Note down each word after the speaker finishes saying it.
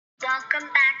Welcome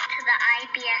back to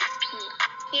the IBFP.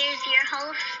 Here's your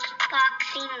host,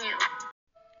 Boxing News.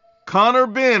 Conor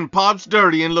Benn pops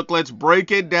dirty, and look, let's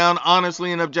break it down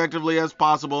honestly and objectively as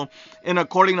possible. And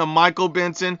according to Michael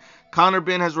Benson, Conor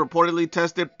Benn has reportedly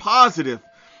tested positive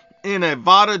in a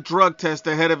VADA drug test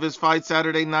ahead of his fight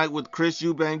Saturday night with Chris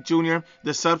Eubank Jr.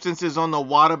 The substance is on the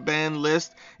WADA ban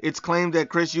list. It's claimed that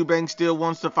Chris Eubank still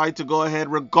wants the fight to go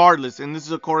ahead regardless, and this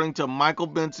is according to Michael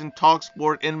Benson,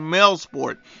 TalkSport, and Mail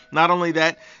Sport. Not only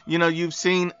that, you've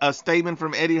seen a statement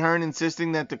from Eddie Hearn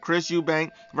insisting that the Chris Eubank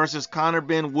versus Conor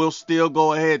Benn will still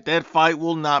go ahead. That fight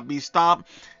will not be stopped.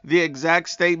 The exact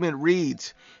statement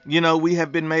reads, we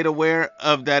have been made aware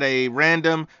of that a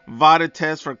random VADA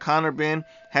test for Conor Benn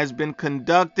has been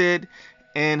conducted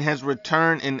and has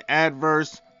returned an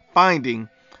adverse finding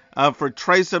for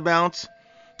trace amounts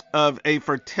of a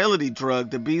fertility drug.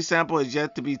 The B sample is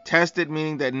yet to be tested,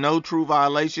 meaning that no true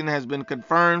violation has been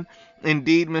confirmed.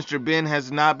 Indeed, Mr. Benn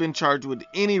has not been charged with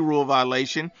any rule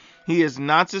violation. He is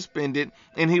not suspended,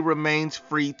 and he remains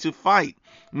free to fight.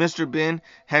 Mr. Benn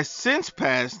has since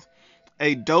passed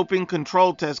a doping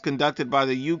control test conducted by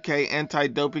the UK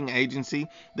anti-doping agency,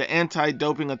 the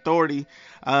Anti-Doping Authority,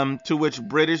 to which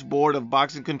British Board of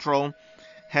Boxing Control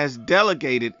has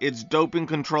delegated its doping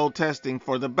control testing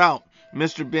for the bout.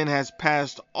 Mr. Benn has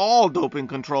passed all doping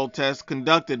control tests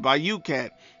conducted by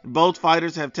UCAT. Both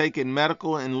fighters have taken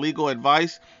medical and legal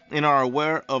advice and are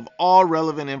aware of all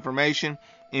relevant information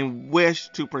and wish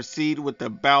to proceed with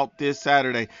the bout this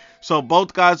Saturday. So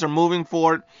both guys are moving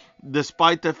forward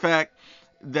despite the fact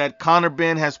that Conor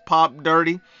Benn has popped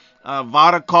dirty.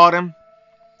 VADA caught him.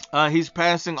 He's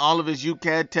passing all of his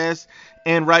UCAT tests,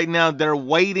 and right now they're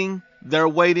waiting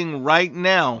right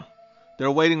now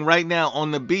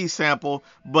on the B sample,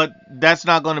 but that's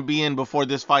not going to be in before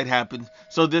this fight happens.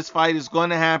 So this fight is going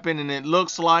to happen, and it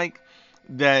looks like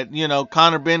that,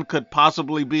 Conor Benn could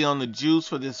possibly be on the juice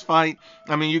for this fight.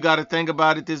 I mean, you got to think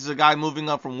about it. This is a guy moving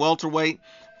up from welterweight,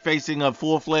 facing a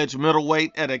full-fledged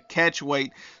middleweight at a catch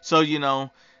weight. So,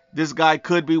 this guy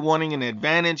could be wanting an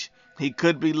advantage. He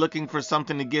could be looking for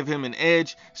something to give him an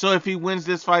edge. So if he wins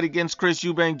this fight against Chris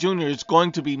Eubank Jr., it's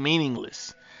going to be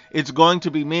meaningless. It's going to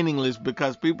be meaningless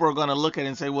because people are going to look at it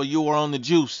and say, well, you were on the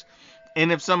juice.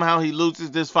 And if somehow he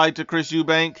loses this fight to Chris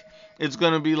Eubank, it's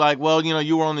going to be like, well,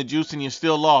 you were on the juice and you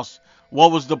still lost.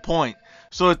 What was the point?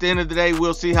 So at the end of the day,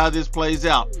 we'll see how this plays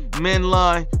out. Men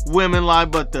lie, women lie,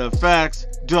 but the facts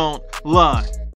don't lie.